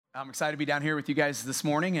I'm excited to be down here with you guys this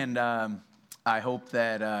morning, and I hope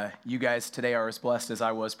that you guys today are as blessed as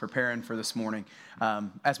I was preparing for this morning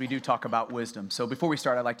as we do talk about wisdom. So before we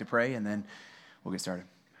start, I'd like to pray, and then we'll get started.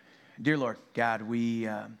 Dear Lord, God, we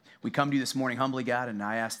come to you this morning humbly, God, and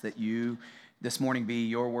I ask that you this morning be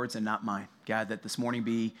your words and not mine. God, that this morning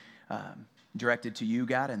be directed to you,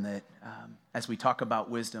 God, and that as we talk about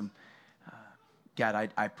wisdom, God,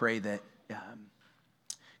 I pray that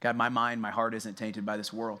God, my mind, my heart isn't tainted by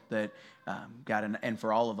this world, that, God, and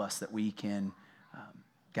for all of us, that we can,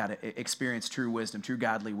 God, experience true wisdom, true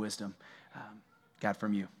godly wisdom, God,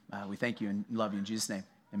 from you. We thank you and love you in Jesus' name.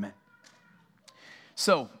 Amen.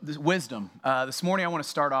 So, wisdom. This morning I want to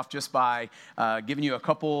start off just by giving you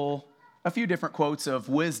a few different quotes of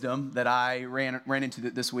wisdom that I ran into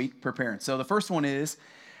this week preparing. So the first one is,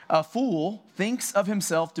 a fool thinks of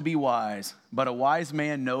himself to be wise, but a wise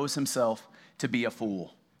man knows himself to be a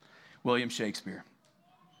fool. William Shakespeare.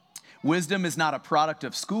 Wisdom is not a product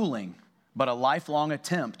of schooling, but a lifelong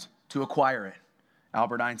attempt to acquire it.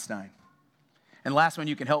 Albert Einstein. And last one,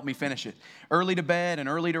 you can help me finish it. Early to bed and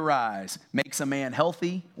early to rise makes a man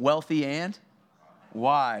healthy, wealthy, and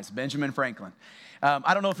wise. Benjamin Franklin.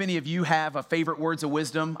 I don't know if any of you have a favorite words of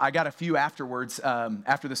wisdom. I got a few afterwards,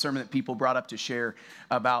 after the sermon that people brought up to share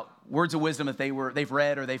about words of wisdom that they've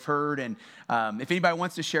read or they've heard. And if anybody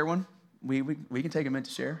wants to share one, we can take them in to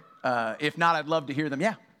share. If not, I'd love to hear them.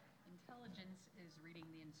 Yeah. Intelligence is reading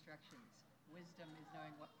the instructions. Wisdom is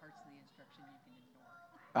knowing what parts of the instruction you can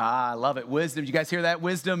ignore. I love it. Wisdom. You guys hear that?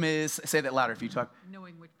 Wisdom is, say that louder if you talk.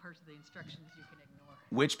 Knowing which parts of the instructions you can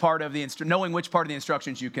ignore. Knowing which part of the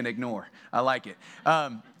instructions you can ignore. I like it.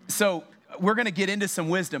 So we're going to get into some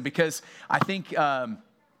wisdom because I think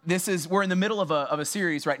we're in the middle of a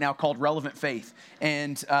series right now called Relevant Faith.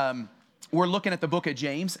 And we're looking at the book of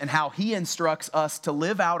James and how he instructs us to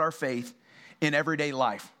live out our faith in everyday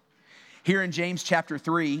life. Here in James chapter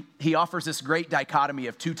 3, he offers this great dichotomy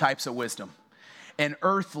of two types of wisdom. An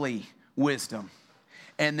earthly wisdom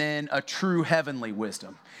and then a true heavenly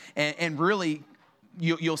wisdom. And really,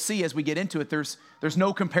 you'll see as we get into it, there's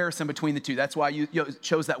no comparison between the two. That's why you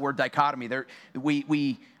chose that word dichotomy.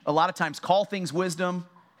 We a lot of times call things wisdom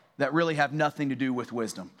that really have nothing to do with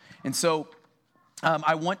wisdom. And so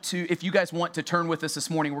I want to, if you guys want to turn with us this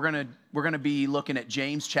morning, we're gonna be looking at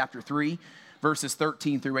James chapter 3, verses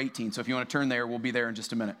 13 through 18. So if you want to turn there, we'll be there in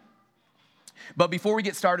just a minute. But before we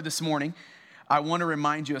get started this morning, I want to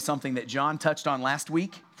remind you of something that John touched on last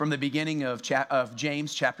week from the beginning of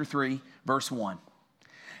James chapter 3, verse 1.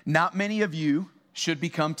 Not many of you should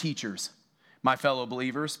become teachers, my fellow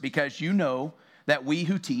believers, because you know that we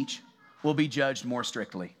who teach will be judged more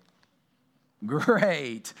strictly.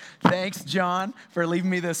 Great. Thanks, John, for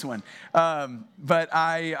leaving me this one. But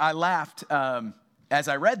I laughed as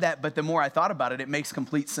I read that, but the more I thought about it, it makes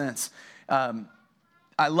complete sense.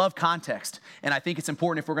 I love context, and I think it's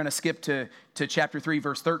important if we're going to skip to chapter 3,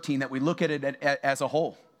 verse 13, that we look at it as a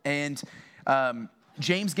whole. And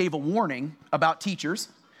James gave a warning about teachers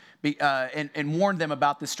and warned them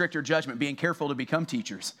about the stricter judgment, being careful to become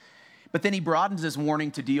teachers. But then he broadens his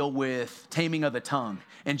warning to deal with taming of the tongue.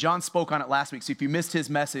 And John spoke on it last week. So if you missed his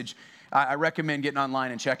message, I recommend getting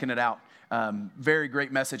online and checking it out. Very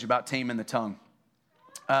great message about taming the tongue.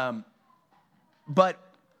 But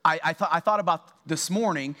I thought about this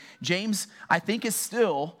morning, James, I think, is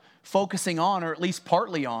still focusing on, or at least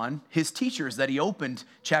partly on, his teachers that he opened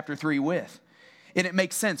chapter 3 with. And it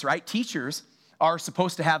makes sense, right? Teachers are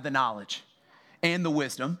supposed to have the knowledge and the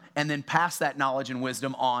wisdom, and then pass that knowledge and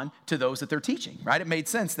wisdom on to those that they're teaching, right? It made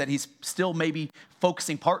sense that he's still maybe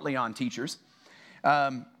focusing partly on teachers.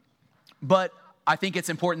 But I think it's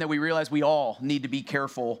important that we realize we all need to be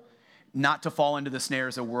careful not to fall into the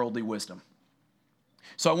snares of worldly wisdom.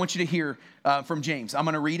 So I want you to hear from James. I'm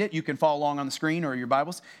going to read it. You can follow along on the screen or your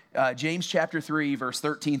Bibles. James chapter 3, verse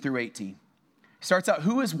 13 through 18. It starts out,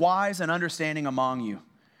 who is wise and understanding among you?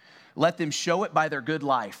 Let them show it by their good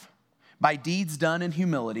life, by deeds done in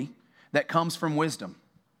humility that comes from wisdom.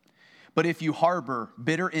 But if you harbor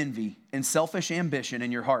bitter envy and selfish ambition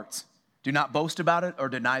in your hearts, do not boast about it or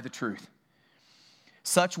deny the truth.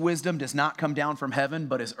 Such wisdom does not come down from heaven,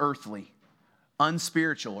 but is earthly,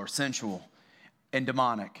 unspiritual or sensual, and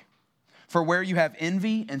demonic. For where you have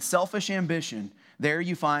envy and selfish ambition, there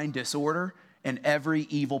you find disorder and every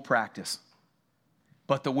evil practice.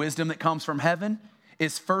 But the wisdom that comes from heaven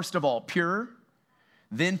is first of all pure,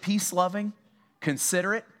 then peace-loving,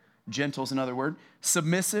 considerate, gentle is another word,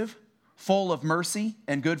 submissive, full of mercy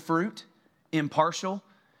and good fruit, impartial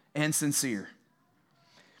and sincere.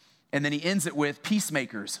 And then he ends it with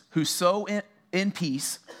peacemakers who sow in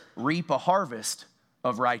peace reap a harvest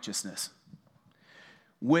of righteousness.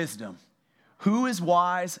 wisdom. Who is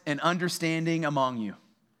wise and understanding among you?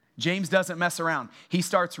 James doesn't mess around. He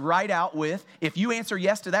starts right out with, if you answer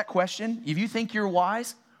yes to that question, if you think you're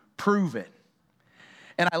wise, prove it.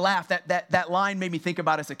 And I laughed. That line made me think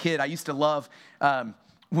about as a kid. I used to love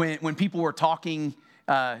when people were talking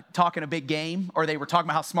a big game, or they were talking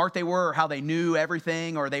about how smart they were or how they knew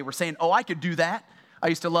everything, or they were saying, oh, I could do that. I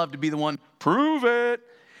used to love to be the one, prove it.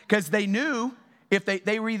 Because they knew if they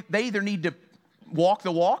either need to walk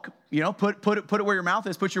the walk, put it where your mouth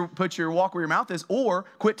is, put your walk where your mouth is, or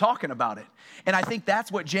quit talking about it. And I think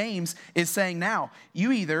that's what James is saying now.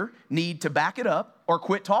 You either need to back it up or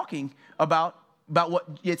quit talking about what,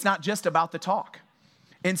 it's not just about the talk.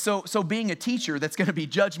 And so being a teacher that's going to be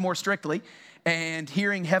judged more strictly, and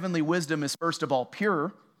hearing heavenly wisdom is first of all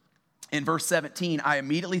pure. In verse 17, I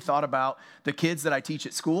immediately thought about the kids that I teach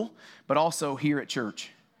at school, but also here at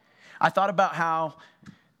church. I thought about how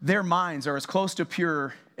their minds are as close to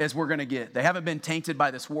pure as we're going to get. They haven't been tainted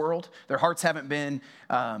by this world. Their hearts haven't been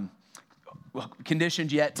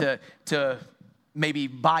conditioned yet to maybe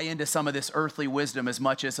buy into some of this earthly wisdom as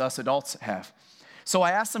much as us adults have. So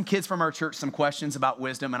I asked some kids from our church some questions about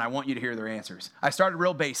wisdom, and I want you to hear their answers. I started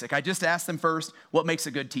real basic. I just asked them first, what makes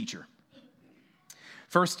a good teacher?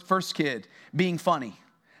 First kid, being funny,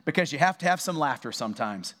 because you have to have some laughter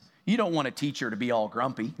sometimes. You don't want a teacher to be all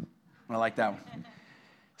grumpy. I like that one.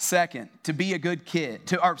 Second, to be a good kid,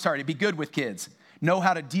 to be good with kids, know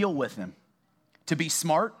how to deal with them, to be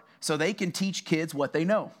smart so they can teach kids what they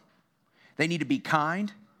know. They need to be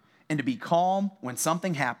kind and to be calm when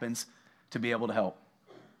something happens to be able to help.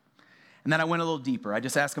 And then I went a little deeper. I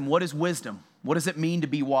just asked them, what is wisdom? What does it mean to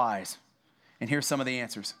be wise? And here's some of the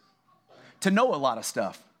answers. To know a lot of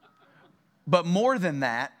stuff. But more than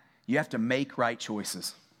that, you have to make right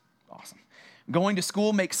choices. Awesome. Going to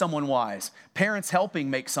school makes someone wise. Parents helping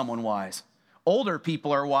makes someone wise. Older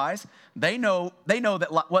people are wise. They know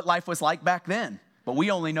that what life was like back then, but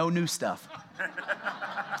we only know new stuff.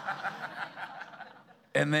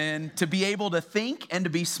 And then to be able to think and to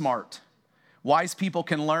be smart. Wise people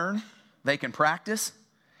can learn, they can practice.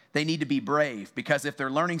 They need to be brave, because if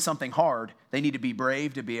they're learning something hard, they need to be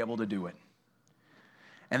brave to be able to do it.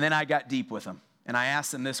 And then I got deep with them, and I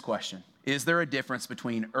asked them this question. Is there a difference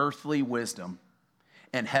between earthly wisdom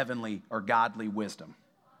and heavenly or godly wisdom?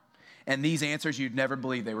 And these answers, you'd never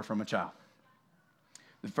believe they were from a child.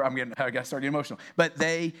 I got to start getting emotional. But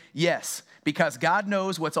yes, because God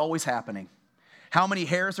knows what's always happening. How many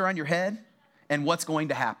hairs are on your head and what's going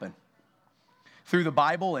to happen. Through the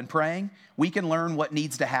Bible and praying, we can learn what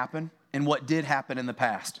needs to happen and what did happen in the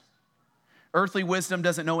past. Earthly wisdom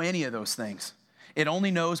doesn't know any of those things. It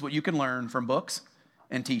only knows what you can learn from books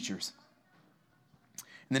and teachers.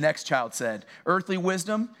 And the next child said, earthly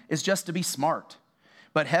wisdom is just to be smart.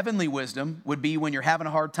 But heavenly wisdom would be when you're having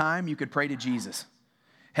a hard time, you could pray to Jesus.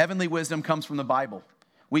 Heavenly wisdom comes from the Bible.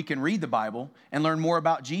 We can read the Bible and learn more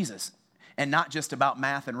about Jesus and not just about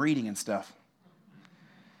math and reading and stuff.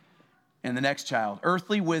 And the next child,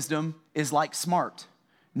 earthly wisdom is like smart,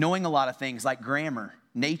 knowing a lot of things like grammar,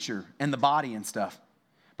 nature, and the body and stuff.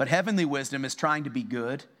 But heavenly wisdom is trying to be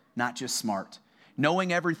good, not just smart.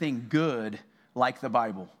 Knowing everything good like the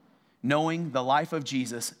Bible. Knowing the life of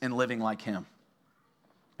Jesus and living like him.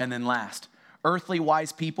 And then last, earthly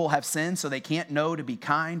wise people have sinned so they can't know to be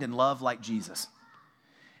kind and love like Jesus.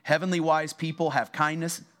 Heavenly wise people have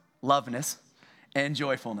kindness, loveness, and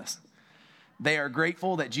joyfulness. They are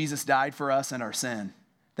grateful that Jesus died for us and our sin.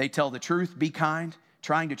 They tell the truth, be kind,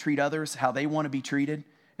 trying to treat others how they want to be treated,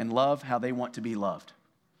 and love how they want to be loved.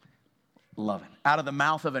 Love it. Out of the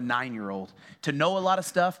mouth of a 9-year-old. To know a lot of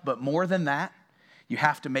stuff, but more than that, you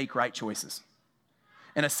have to make right choices.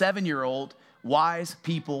 And a 7-year-old, wise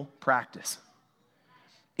people practice.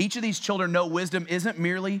 Each of these children know wisdom isn't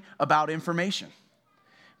merely about information,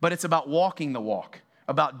 but it's about walking the walk,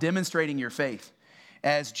 about demonstrating your faith.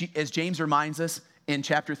 As James reminds us in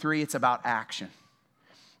chapter 3, it's about action.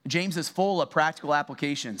 James is full of practical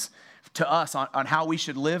applications to us on how we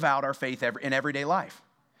should live out our faith in everyday life.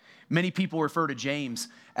 Many people refer to James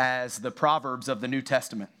as the Proverbs of the New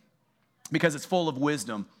Testament because it's full of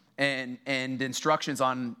wisdom and instructions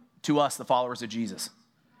to us, the followers of Jesus.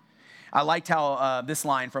 I liked how this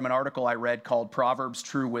line from an article I read called Proverbs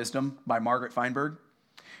True Wisdom by Margaret Feinberg.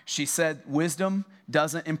 She said, wisdom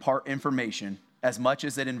doesn't impart information as much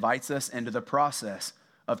as it invites us into the process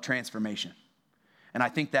of transformation. And I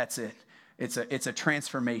think that's it. It's a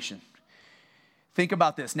transformation. Think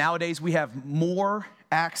about this. Nowadays, we have more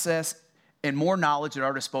access and more knowledge at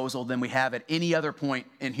our disposal than we have at any other point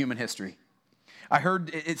in human history. I heard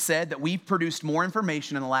it said that we've produced more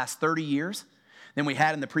information in the last 30 years than we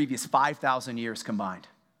had in the previous 5,000 years combined.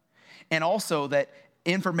 and also that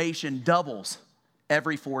information doubles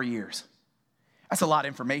every 4 years. That's a lot of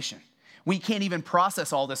information. We can't even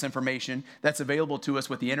process all this information that's available to us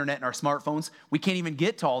with the internet and our smartphones. We can't even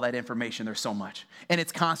get to all that information. There's so much. And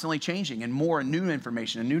it's constantly changing and more new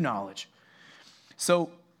information and new knowledge.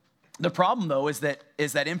 So the problem, though, is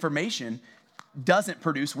that information doesn't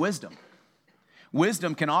produce wisdom.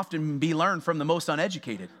 Wisdom can often be learned from the most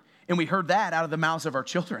uneducated. And we heard that out of the mouths of our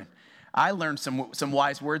children. I learned some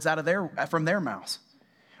wise words from their mouths.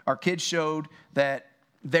 Our kids showed that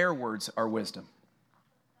their words are wisdom.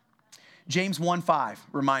 James 1:5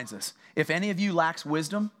 reminds us, if any of you lacks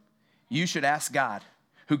wisdom, you should ask God,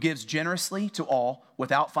 who gives generously to all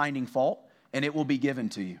without finding fault, and it will be given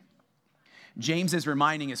to you. James is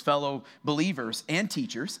reminding his fellow believers and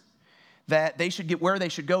teachers that they should get where they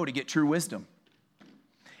should go to get true wisdom.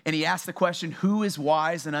 And he asked the question, who is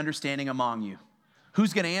wise and understanding among you?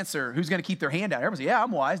 Who's going to answer? Who's going to keep their hand out? Everybody says, yeah,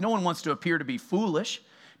 I'm wise. No one wants to appear to be foolish.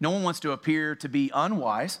 No one wants to appear to be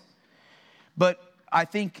unwise. But I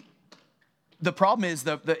think the problem is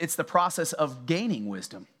it's the process of gaining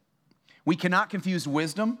wisdom. We cannot confuse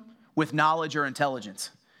wisdom with knowledge or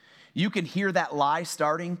intelligence. You can hear that lie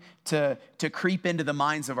starting to creep into the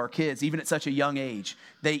minds of our kids, even at such a young age.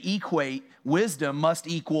 They equate wisdom must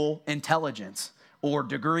equal intelligence or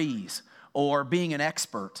degrees or being an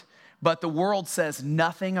expert. But the world says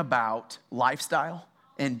nothing about lifestyle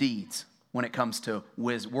and deeds when it comes to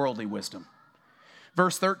worldly wisdom.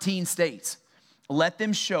 Verse 13 states, let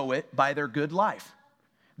them show it by their good life,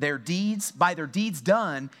 by their deeds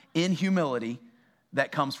done in humility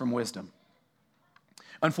that comes from wisdom.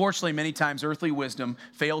 Unfortunately, many times earthly wisdom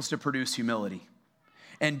fails to produce humility,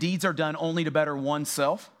 and deeds are done only to better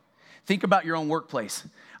oneself. Think about your own workplace.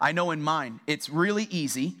 I know in mine, it's really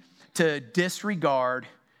easy to disregard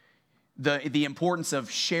the importance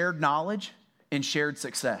of shared knowledge and shared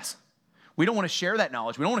success. We don't want to share that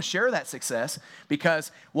knowledge. We don't want to share that success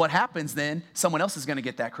because what happens then, someone else is going to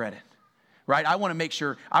get that credit, right? I want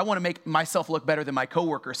to make myself look better than my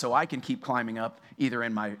coworker so I can keep climbing up either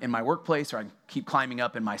in my workplace or I can keep climbing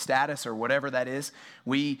up in my status or whatever that is.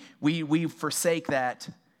 We forsake that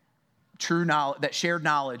true knowledge, that shared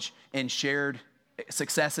knowledge and shared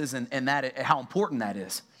successes and that how important that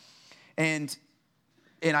is. And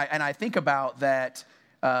I think about that.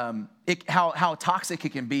 How toxic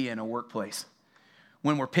it can be in a workplace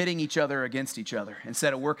when we're pitting each other against each other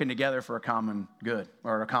instead of working together for a common good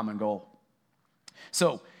or a common goal.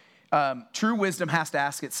 So true wisdom has to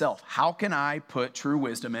ask itself, how can I put true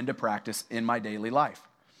wisdom into practice in my daily life?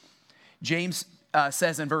 James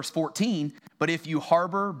says in verse 14, but if you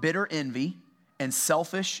harbor bitter envy and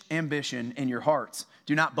selfish ambition in your hearts,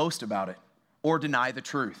 do not boast about it or deny the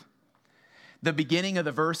truth. The beginning of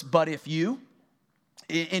the verse, but if you,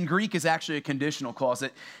 in Greek is actually a conditional clause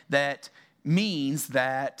that means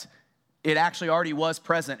that it actually already was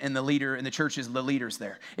present in the churches, the leaders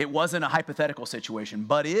there. It wasn't a hypothetical situation.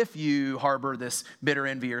 But if you harbor this bitter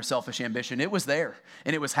envy or selfish ambition, it was there.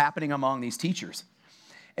 And it was happening among these teachers.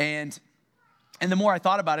 And the more I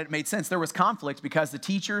thought about it, it made sense. There was conflict because the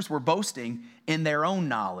teachers were boasting in their own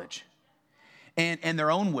knowledge and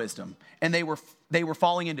their own wisdom. And they were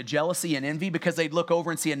falling into jealousy and envy because they'd look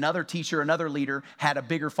over and see another teacher, another leader had a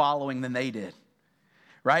bigger following than they did,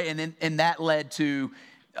 right? And that led to,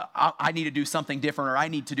 I need to do something different or I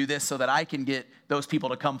need to do this so that I can get those people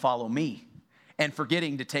to come follow me. And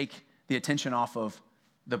forgetting to take the attention off of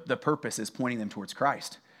the purpose is pointing them towards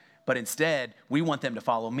Christ. But instead, we want them to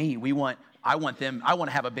follow me. I want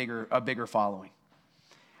to have a bigger following.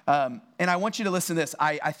 And I want you to listen to this.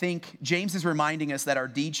 I think James is reminding us that our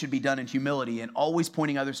deeds should be done in humility and always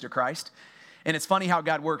pointing others to Christ. And it's funny how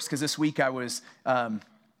God works because this week I was driving.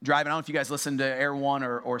 I don't know if you guys listened to Air One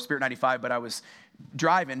or Spirit 95, but I was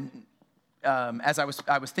driving as I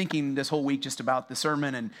was thinking this whole week just about the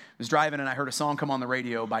sermon and was driving and I heard a song come on the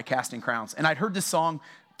radio by Casting Crowns. And I'd heard this song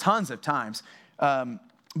tons of times.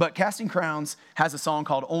 But Casting Crowns has a song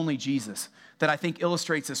called Only Jesus that I think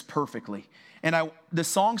illustrates this perfectly. And the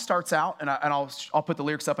song starts out, and I'll put the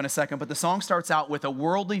lyrics up in a second, but the song starts out with a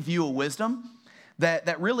worldly view of wisdom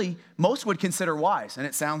that really most would consider wise, and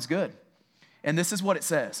it sounds good. And this is what it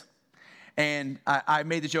says. And I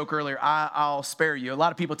made the joke earlier, I'll spare you. A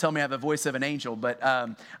lot of people tell me I have the voice of an angel, but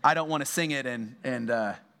I don't want to sing it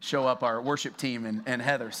and show up our worship team and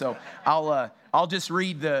Heather. So I'll just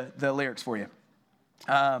read the lyrics for you.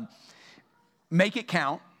 Make it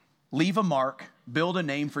count, leave a mark, build a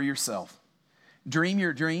name for yourself. Dream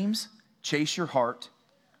your dreams, chase your heart.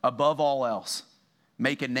 Above all else,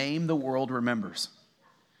 make a name the world remembers.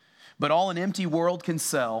 But all an empty world can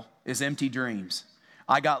sell is empty dreams.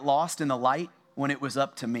 I got lost in the light when it was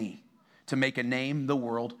up to me. to make a name the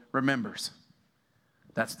world remembers.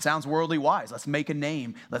 That sounds worldly wise. Let's make a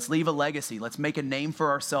name. Let's leave a legacy. Let's make a name for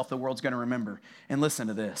ourselves the world's going to remember. And listen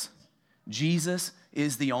to this. Jesus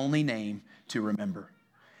is the only name to remember.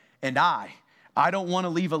 And I don't want to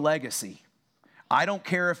leave a legacy. I don't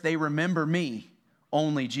care if they remember me,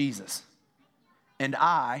 only Jesus. And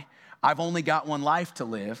I've only got one life to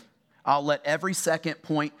live. I'll let every second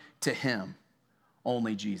point to him,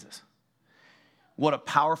 only Jesus. What a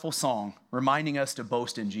powerful song reminding us to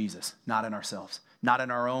boast in Jesus, not in ourselves, not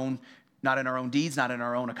in our own deeds, not in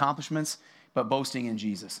our own accomplishments, but boasting in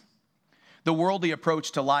Jesus. The worldly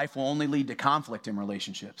approach to life will only lead to conflict in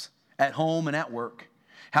relationships, at home and at work.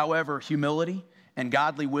 However, humility and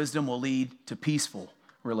godly wisdom will lead to peaceful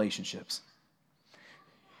relationships.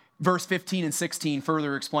 Verse 15 and 16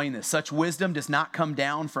 further explain this. Such wisdom does not come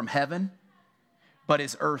down from heaven, but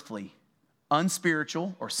is earthly,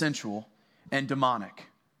 unspiritual or sensual, and demonic.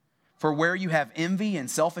 For where you have envy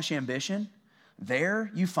and selfish ambition,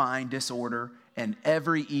 there you find disorder and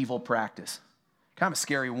every evil practice. Kind of a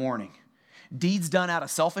scary warning. Deeds done out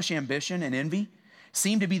of selfish ambition and envy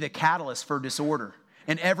seem to be the catalyst for disorder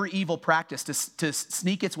and every evil practice to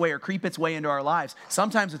sneak its way or creep its way into our lives,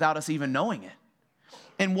 sometimes without us even knowing it.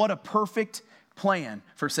 And what a perfect plan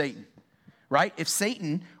for Satan, right? If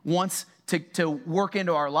Satan wants to work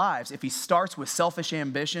into our lives, if he starts with selfish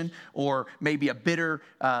ambition or maybe a bitter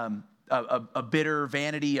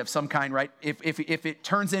vanity of some kind, right? If it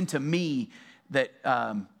turns into me, that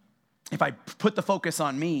if I put the focus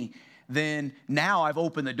on me, then now I've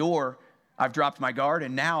opened the door, I've dropped my guard,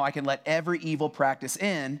 and now I can let every evil practice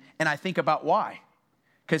in, and I think about why.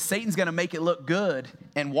 Because Satan's going to make it look good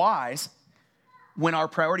and wise when our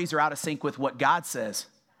priorities are out of sync with what God says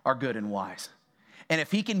are good and wise. And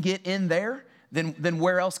if he can get in there, then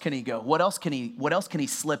where else can he go? What else can he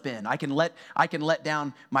slip in? I can let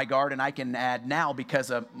down my guard, and I can add now, because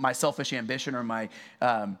of my selfish ambition or my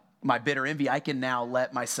bitter envy, I can now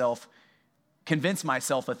let myself convince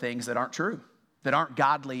myself of things that aren't true, that aren't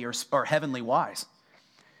godly or heavenly wise.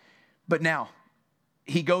 But now,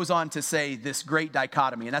 he goes on to say this great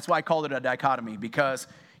dichotomy, and that's why I called it a dichotomy, because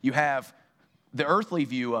you have the earthly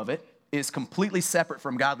view of it is completely separate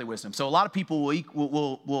from godly wisdom. So a lot of people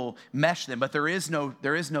will mesh them, but there is no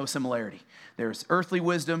similarity. There's earthly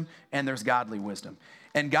wisdom and there's godly wisdom.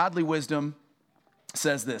 And godly wisdom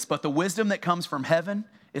says this: but the wisdom that comes from heaven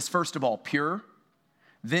is first of all pure,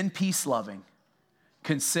 then peace-loving,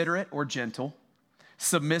 considerate or gentle,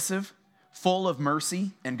 submissive, full of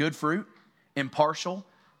mercy and good fruit, impartial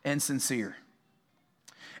and sincere.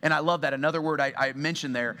 And I love that. Another word I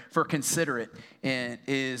mentioned there for considerate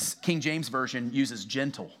is King James Version uses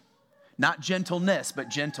gentle. Not gentleness, but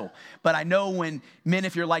gentle. But I know when men,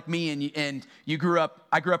 if you're like me and I grew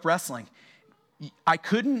up wrestling, I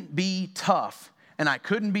couldn't be tough and I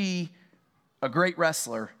couldn't be a great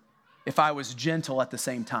wrestler if I was gentle at the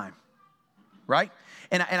same time, right?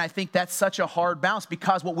 And I think that's such a hard balance,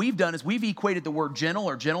 because what we've done is we've equated the word gentle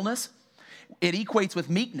or gentleness. It equates with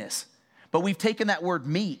meekness. But we've taken that word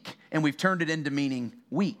meek and we've turned it into meaning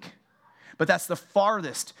weak. But that's the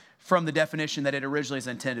farthest from the definition that it originally is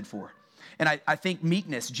intended for. And I think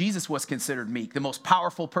meekness, Jesus was considered meek, the most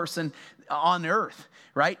powerful person on earth,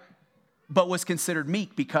 right? But was considered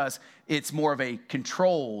meek because it's more of a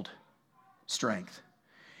controlled strength.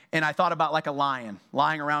 And I thought about like a lion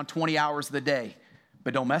lying around 20 hours of the day,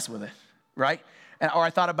 but don't mess with it, right? Or I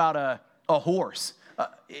thought about a horse,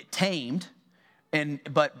 tamed,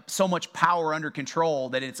 but so much power under control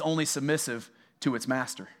that it's only submissive to its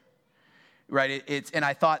master, right? And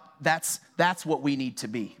I thought that's what we need to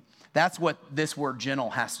be. That's what this word gentle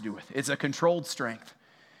has to do with. It's a controlled strength.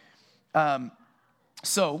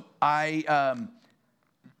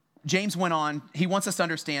 James went on. He wants us to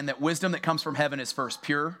understand that wisdom that comes from heaven is first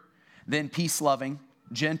pure, then peace-loving,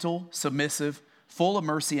 gentle, submissive, full of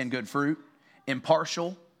mercy and good fruit,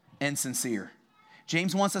 impartial, and sincere.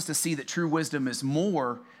 James wants us to see that true wisdom is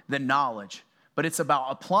more than knowledge, but it's about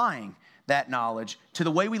applying that knowledge to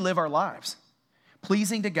the way we live our lives,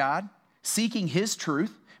 pleasing to God, seeking his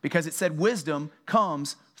truth, because it said wisdom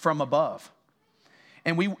comes from above.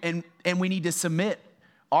 And we need to submit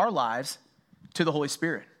our lives to the Holy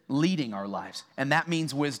Spirit, leading our lives, and that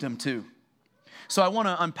means wisdom too. So I want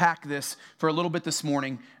to unpack this for a little bit this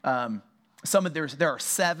morning. There are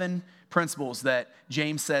 7 principles that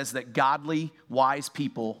James says that godly, wise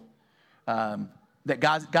people will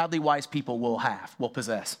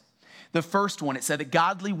possess. The first one, it said that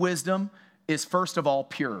godly wisdom is first of all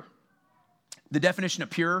pure. The definition of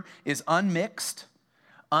pure is unmixed,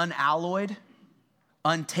 unalloyed,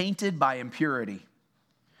 untainted by impurity.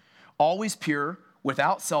 Always pure,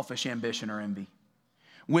 without selfish ambition or envy.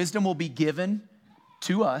 Wisdom will be given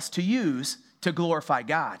to us to use to glorify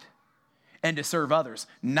God and to serve others,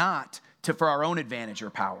 not for our own advantage or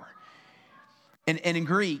power. And in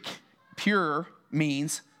Greek, pure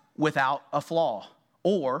means without a flaw,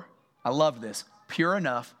 or, I love this, pure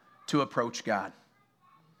enough to approach God.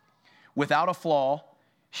 Without a flaw,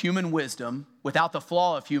 human wisdom, without the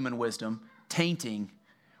flaw of human wisdom, tainting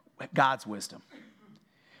God's wisdom.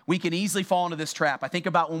 We can easily fall into this trap. I think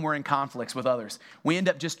about when we're in conflicts with others. We end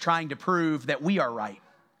up just trying to prove that we are right,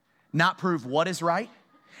 not prove what is right,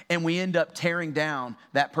 and we end up tearing down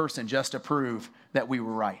that person just to prove that we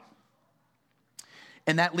were right.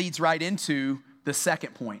 And that leads right into the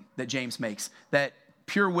second point that James makes, that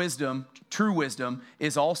pure wisdom, true wisdom,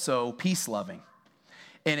 is also peace-loving.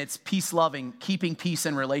 And it's peace-loving, keeping peace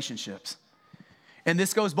in relationships. And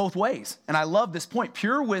this goes both ways. And I love this point.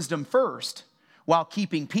 Pure wisdom first, while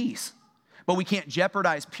keeping peace. But we can't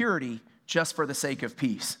jeopardize purity just for the sake of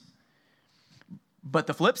peace. But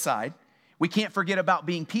the flip side, we can't forget about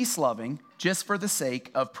being peace-loving just for the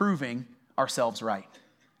sake of proving ourselves right.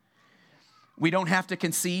 We don't have to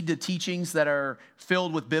concede to teachings that are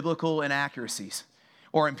filled with biblical inaccuracies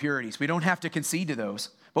or impurities. We don't have to concede to those.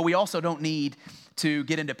 But we also don't need to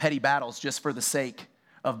get into petty battles just for the sake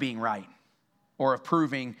of being right or of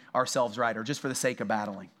proving ourselves right or just for the sake of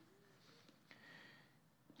battling.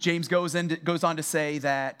 James goes on to say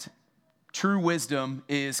that true wisdom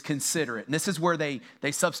is considerate. And this is where they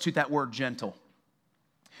substitute that word gentle.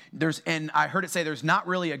 And I heard it say there's not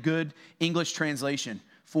really a good English translation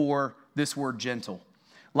for this word gentle.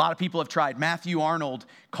 A lot of people have tried. Matthew Arnold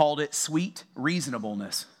called it sweet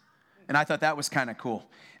reasonableness. And I thought that was kind of cool.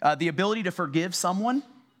 The ability to forgive someone,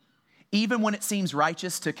 even when it seems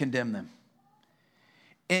righteous to condemn them.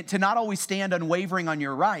 And to not always stand unwavering on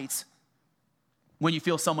your rights when you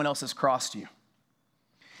feel someone else has crossed you.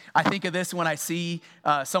 I think of this when I see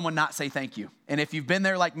someone not say thank you. And if you've been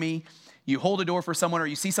there like me, you hold a door for someone or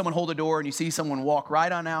you see someone hold a door and you see someone walk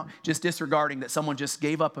right on out, just disregarding that someone just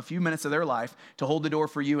gave up a few minutes of their life to hold the door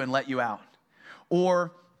for you and let you out.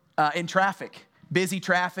 Or in traffic, busy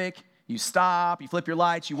traffic, you stop, you flip your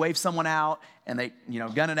lights, you wave someone out and they,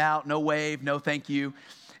 gun it out, no wave, no thank you.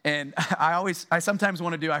 And I sometimes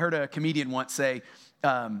want to do, I heard a comedian once say,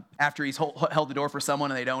 after he's held the door for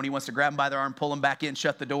someone and they don't, he wants to grab them by their arm, pull them back in,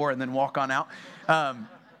 shut the door, and then walk on out.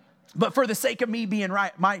 But for the sake of me being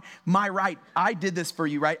right, my right, I did this for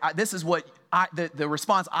you, right? This is what the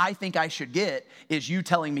response I think I should get is you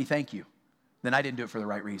telling me thank you. Then I didn't do it for the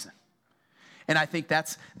right reason. And I think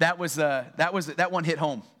that one hit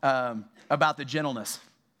home about the gentleness.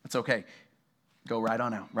 It's okay. Go right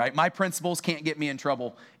on out, right? My principles can't get me in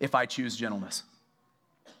trouble if I choose gentleness.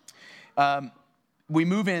 We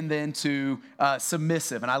move in then to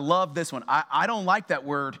submissive. And I love this one. I don't like that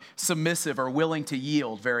word submissive or willing to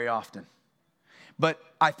yield very often. But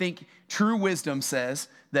I think true wisdom says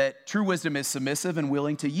that true wisdom is submissive and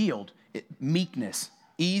willing to yield. Meekness,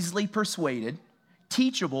 easily persuaded,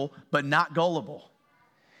 teachable, but not gullible.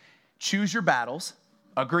 Choose your battles,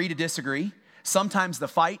 agree to disagree. Sometimes the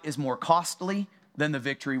fight is more costly than the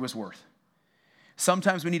victory was worth.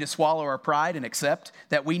 Sometimes we need to swallow our pride and accept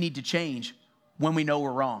that we need to change when we know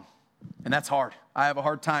we're wrong. And that's hard. I have a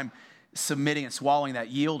hard time submitting and swallowing that,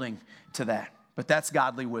 yielding to that. But that's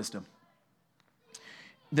godly wisdom.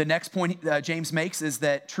 The next point James makes is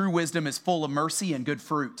that true wisdom is full of mercy and good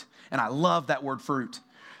fruit. And I love that word fruit.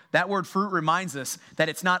 That word fruit reminds us that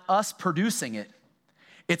it's not us producing it.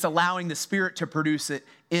 It's allowing the Spirit to produce it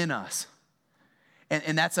in us.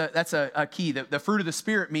 And that's a key. The fruit of the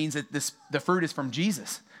Spirit means that the fruit is from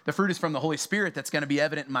Jesus. The fruit is from the Holy Spirit that's going to be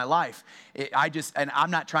evident in my life. And I'm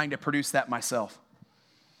not trying to produce that myself.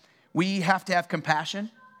 We have to have compassion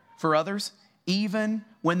for others, even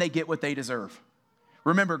when they get what they deserve.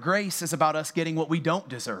 Remember, grace is about us getting what we don't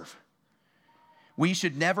deserve. We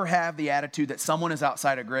should never have the attitude that someone is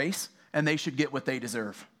outside of grace and they should get what they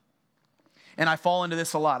deserve. And I fall into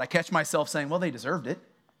this a lot. I catch myself saying, well, they deserved it.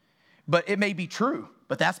 But it may be true,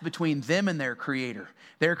 but that's between them and their Creator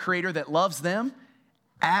that loves them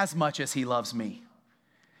as much as He loves me.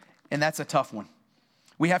 And that's a tough one.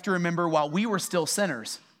 We have to remember, while we were still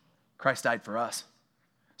sinners, Christ died for us.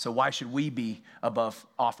 So why should we be above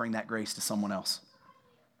offering that grace to someone else?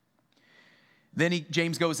 Then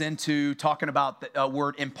James goes into talking about the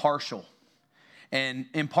word impartial. And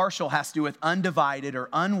impartial has to do with undivided or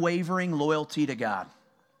unwavering loyalty to God.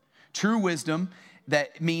 True wisdom,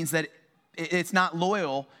 that means that it's not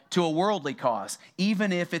loyal to a worldly cause,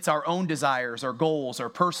 even if it's our own desires or goals or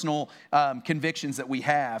personal convictions that we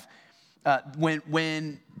have, when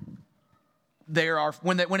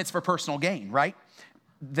it's for personal gain, right?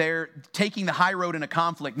 they're taking the high road in a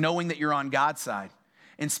conflict, knowing that you're on God's side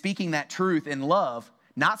and speaking that truth in love,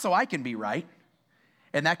 not so I can be right.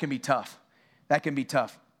 And that can be tough. That can be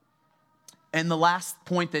tough. And the last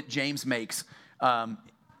point that James makes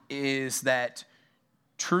is that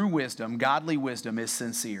true wisdom, godly wisdom, is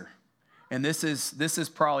sincere. And this is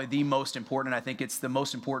probably the most important. I think it's the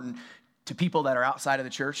most important to people that are outside of the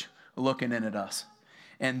church looking in at us.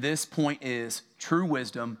 And this point is true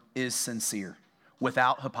wisdom is sincere,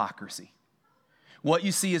 without hypocrisy. What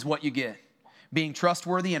you see is what you get. Being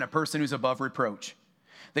trustworthy and a person who's above reproach.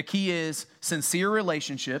 The key is sincere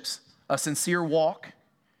relationships, a sincere walk,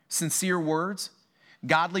 sincere words.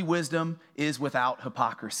 Godly wisdom is without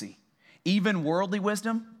hypocrisy. Even worldly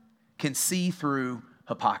wisdom can see through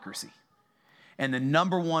hypocrisy. And the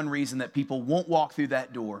number one reason that people won't walk through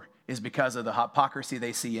that door is because of the hypocrisy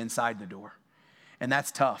they see inside the door. And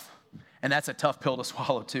that's tough. And that's a tough pill to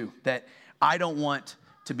swallow too. That I don't want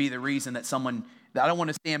to be the reason that I don't want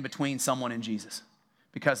to stand between someone and Jesus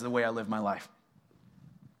because of the way I live my life.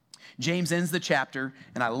 James ends the chapter,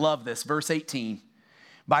 and I love this, verse 18,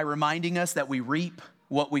 by reminding us that we reap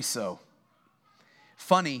what we sow.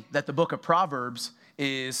 Funny that the book of Proverbs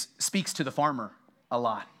speaks to the farmer a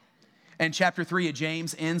lot. And chapter 3 of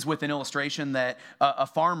James ends with an illustration that a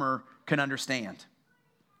farmer can understand.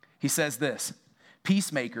 He says this,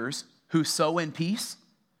 peacemakers who sow in peace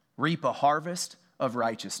reap a harvest of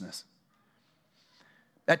righteousness.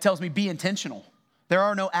 That tells me be intentional. There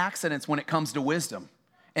are no accidents when it comes to wisdom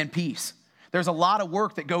and peace. There's a lot of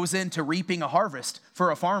work that goes into reaping a harvest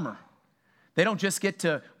for a farmer. They don't just get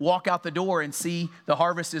to walk out the door and see the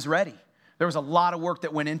harvest is ready. There was a lot of work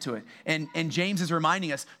that went into it. And James is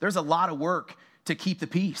reminding us there's a lot of work to keep the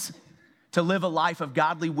peace, to live a life of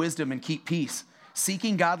godly wisdom and keep peace.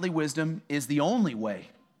 Seeking godly wisdom is the only way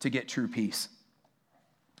to get true peace.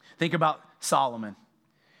 Think about Solomon.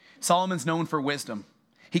 Solomon's known for wisdom.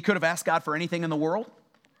 He could have asked God for anything in the world,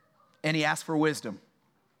 and he asked for wisdom.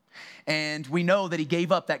 And we know that he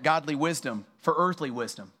gave up that godly wisdom for earthly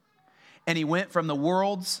wisdom. And he went from the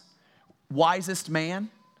world's wisest man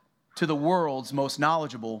to the world's most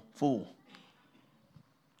knowledgeable fool.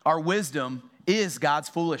 Our wisdom is God's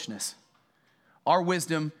foolishness. Our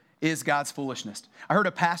wisdom is God's foolishness. I heard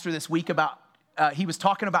a pastor this week he was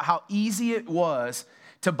talking about how easy it was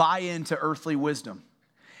to buy into earthly wisdom.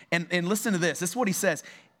 And listen to this. This is what he says.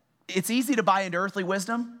 It's easy to buy into earthly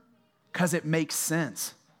wisdom because it makes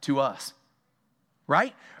sense to us,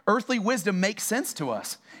 right? Earthly wisdom makes sense to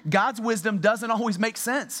us. God's wisdom doesn't always make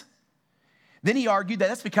sense. Then he argued that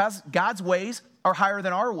that's because God's ways are higher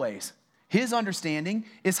than our ways. His understanding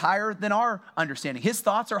is higher than our understanding. His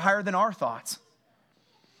thoughts are higher than our thoughts.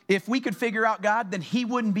 If we could figure out God, then he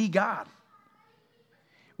wouldn't be God.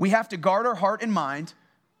 We have to guard our heart and mind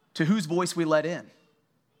to whose voice we let in.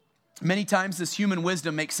 Many times this human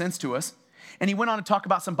wisdom makes sense to us. And he went on to talk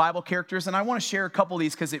about some Bible characters, and I want to share a couple of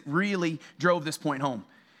these because it really drove this point home.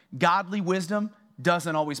 Godly wisdom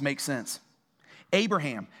doesn't always make sense.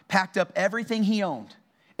 Abraham packed up everything he owned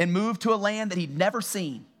and moved to a land that he'd never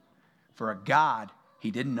seen for a God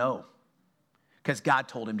he didn't know because God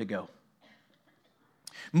told him to go.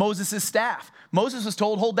 Moses' staff. Moses was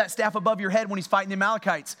told, hold that staff above your head when he's fighting the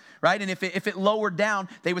Amalekites, right? And if it lowered down,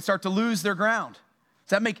 they would start to lose their ground.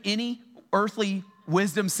 Does that make any earthly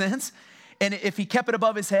wisdom sense? And if he kept it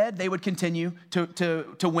above his head, they would continue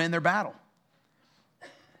to win their battle.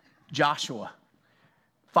 Joshua,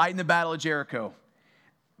 fighting the battle of Jericho.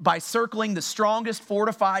 By circling the strongest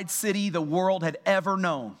fortified city the world had ever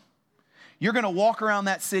known. You're going to walk around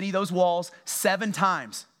that city, those walls, 7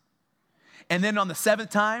 times. And then on the 7th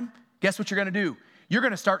time, guess what you're going to do? You're going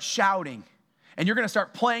to start shouting. And you're going to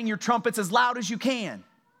start playing your trumpets as loud as you can.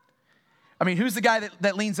 I mean, who's the guy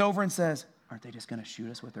that leans over and says, aren't they just going to shoot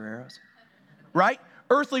us with their arrows? Right?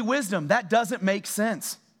 Earthly wisdom, that doesn't make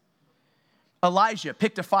sense. Elijah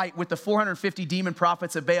picked a fight with the 450 demon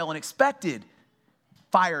prophets of Baal and expected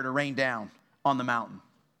fire to rain down on the mountain.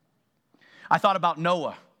 I thought about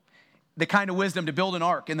Noah, the kind of wisdom to build an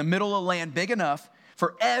ark in the middle of land big enough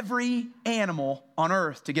for every animal on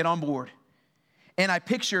earth to get on board. And I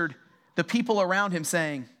pictured the people around him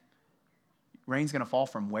saying, rain's going to fall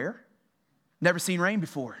from where? Never seen rain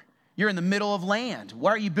before. You're in the middle of land.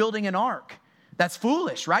 Why are you building an ark? That's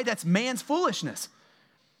foolish, right? That's man's foolishness.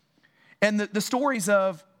 And the stories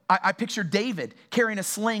of, I pictured David carrying a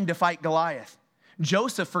sling to fight Goliath.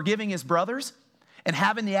 Joseph forgiving his brothers and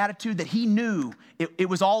having the attitude that he knew it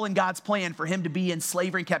was all in God's plan for him to be in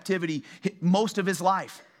slavery and captivity most of his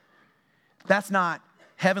life. That's not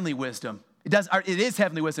heavenly wisdom. It is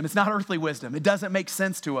heavenly wisdom. It's not earthly wisdom. It doesn't make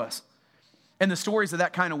sense to us. And the stories of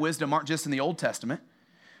that kind of wisdom aren't just in the Old Testament.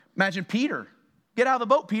 Imagine Peter. Get out of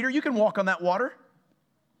the boat, Peter. You can walk on that water.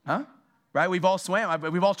 Huh? Right? We've all swam.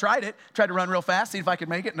 We've all tried it. Tried to run real fast, see if I could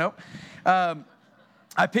make it. Nope.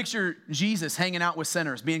 I picture Jesus hanging out with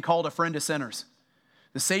sinners, being called a friend to sinners.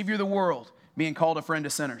 The Savior of the world being called a friend to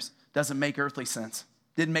sinners. Doesn't make earthly sense.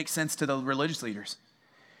 Didn't make sense to the religious leaders.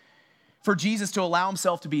 For Jesus to allow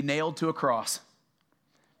himself to be nailed to a cross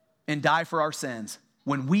and die for our sins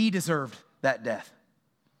when we deserved that death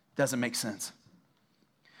doesn't make sense.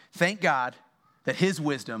 Thank God that his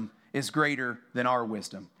wisdom is greater than our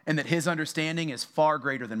wisdom and that his understanding is far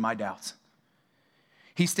greater than my doubts.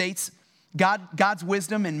 He states God's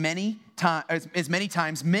wisdom is many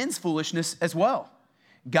times men's foolishness as well.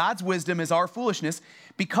 God's wisdom is our foolishness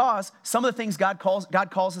because some of the things God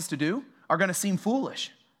calls us to do are going to seem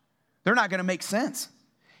foolish. They're not going to make sense.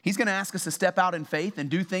 He's going to ask us to step out in faith and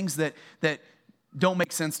do things that don't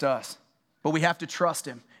make sense to us. But we have to trust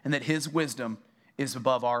him and that his wisdom is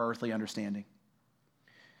above our earthly understanding.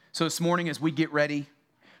 So this morning as we get ready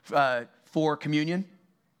for communion,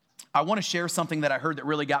 I want to share something that I heard that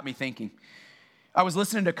really got me thinking. I was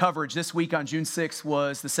listening to coverage this week on June 6th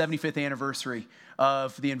was the 75th anniversary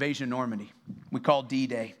of the invasion of Normandy. We called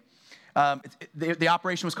D-Day. The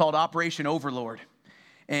operation was called Operation Overlord.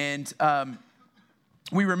 And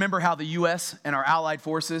we remember how the U.S. and our allied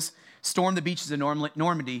forces stormed the beaches of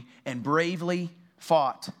Normandy and bravely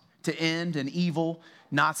fought to end an evil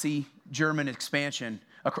Nazi German expansion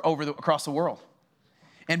across the world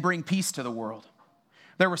and bring peace to the world.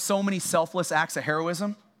 There were so many selfless acts of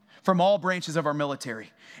heroism from all branches of our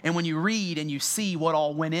military. And when you read and you see what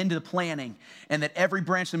all went into the planning and that every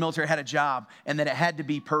branch of the military had a job and that it had to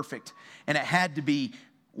be perfect and it had to be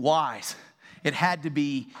wise, it had to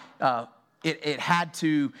be, it had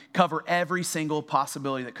to cover every single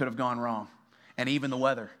possibility that could have gone wrong. And even the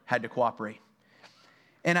weather had to cooperate.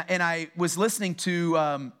 And I was listening to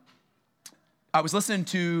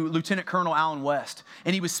Lieutenant Colonel Alan West,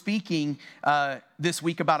 and he was speaking this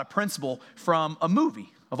week about a principle from a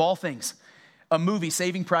movie, of all things, a movie,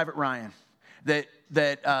 Saving Private Ryan, that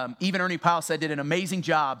even Ernie Pyle said did an amazing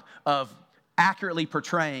job of accurately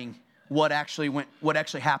portraying what actually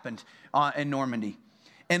happened in Normandy.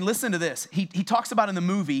 And listen to this. He talks about in the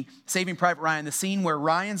movie, Saving Private Ryan, the scene where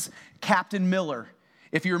Ryan's Captain Miller,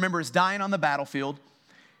 if you remember, is dying on the battlefield.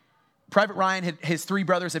 Private Ryan, his three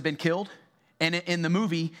brothers had been killed. And in the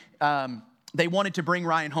movie, they wanted to bring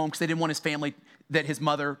Ryan home because they didn't want his family, his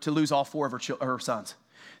mother, to lose all four of her sons.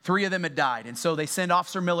 Three of them had died. And so they send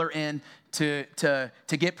Officer Miller in to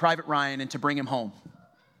get Private Ryan and to bring him home.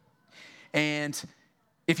 And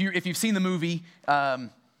if you've seen the movie,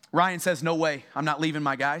 Ryan says, "No way, I'm not leaving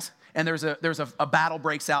my guys." And there's a battle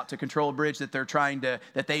breaks out to control a bridge that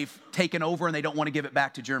that they've taken over and they don't want to give it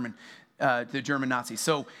back to the German Nazis.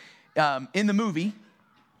 So in the movie,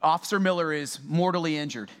 Officer Miller is mortally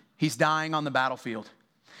injured. He's dying on the battlefield.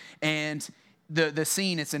 And the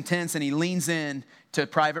scene, it's intense, and he leans in to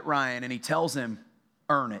Private Ryan and he tells him,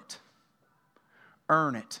 earn it.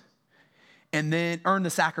 Earn it. And then earn the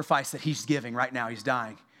sacrifice that he's giving right now. He's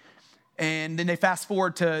dying. And then they fast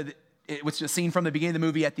forward to, which is a scene from the beginning of the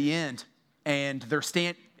movie at the end. And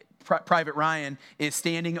Private Ryan is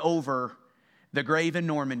standing over the grave in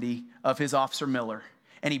Normandy of his Officer Miller.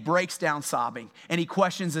 And he breaks down sobbing, and he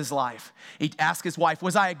questions his life. He asks his wife,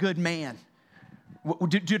 was I a good man?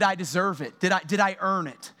 Did I deserve it? Did I earn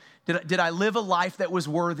it? Did I live a life that was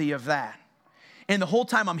worthy of that? And the whole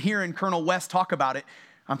time I'm hearing Colonel West talk about it,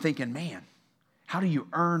 I'm thinking, man, how do you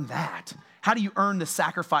earn that? How do you earn the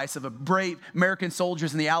sacrifice of a brave American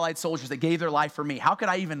soldiers and the Allied soldiers that gave their life for me? How could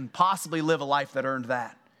I even possibly live a life that earned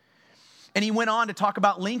that? And he went on to talk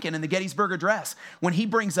about Lincoln and the Gettysburg Address when he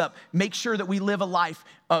brings up, make sure that we live a life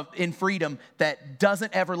in freedom that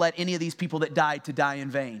doesn't ever let any of these people that died to die in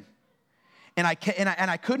vain. And I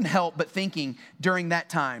couldn't help but thinking during that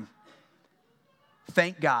time,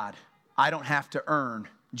 thank God I don't have to earn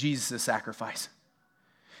Jesus' sacrifice.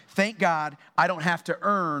 Thank God I don't have to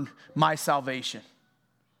earn my salvation.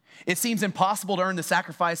 It seems impossible to earn the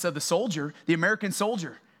sacrifice of the soldier, the American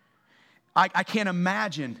soldier. I can't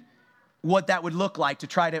imagine what that would look like to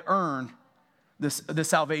try to earn the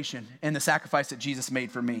salvation and the sacrifice that Jesus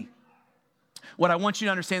made for me. What I want you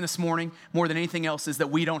to understand this morning, more than anything else, is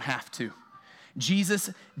that we don't have to. Jesus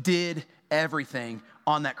did everything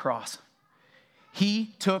on that cross.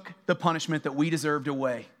 He took the punishment that we deserved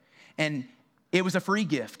away, and it was a free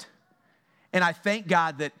gift. And I thank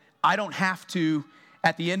God that I don't have to,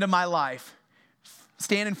 at the end of my life,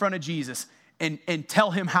 stand in front of Jesus and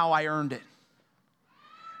tell him how I earned it.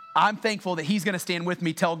 I'm thankful that he's going to stand with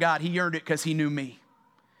me, tell God he earned it because he knew me.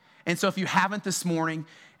 And so if you haven't this morning,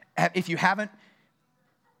 if you haven't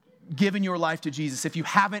given your life to Jesus, if you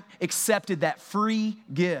haven't accepted that free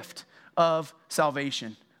gift of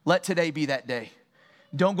salvation, let today be that day.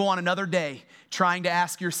 Don't go on another day trying to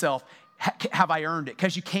ask yourself, have I earned it?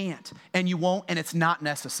 Because you can't, and you won't, and it's not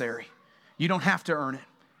necessary. You don't have to earn it.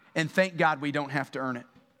 And thank God we don't have to earn it.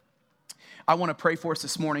 I want to pray for us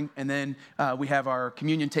this morning, and then we have our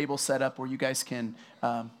communion table set up where you guys can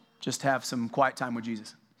just have some quiet time with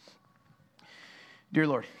Jesus. Dear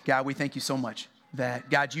Lord, God, we thank you so much that,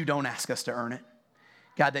 God, you don't ask us to earn it.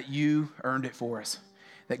 God, that you earned it for us.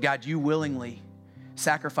 That, God, you willingly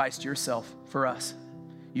sacrificed yourself for us.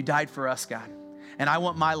 You died for us, God. And I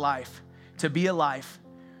want my life to be a life,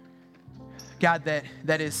 God,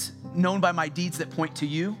 that is known by my deeds that point to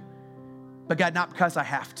you. But, God, not because I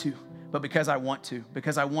have to, but because I want to.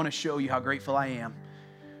 Because I want to show you how grateful I am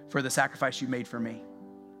for the sacrifice you made for me.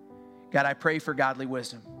 God, I pray for godly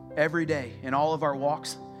wisdom every day in all of our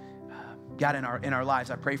walks. God, in our lives,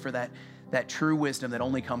 I pray for that true wisdom that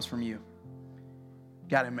only comes from you.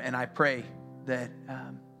 God, and I pray that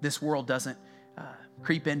this world doesn't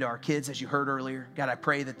creep into our kids, as you heard earlier. God, I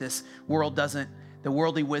pray that the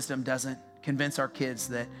worldly wisdom doesn't convince our kids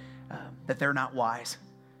that they're not wise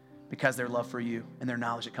because their love for you and their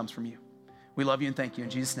knowledge that comes from you. We love you and thank you in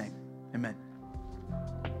Jesus' name. Amen.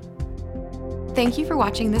 Thank you for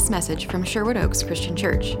watching this message from Sherwood Oaks Christian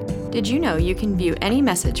Church. Did you know you can view any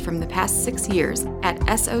message from the past 6 years at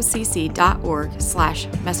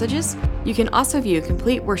socc.org/messages? You can also view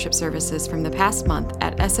complete worship services from the past month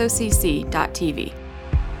at socc.tv.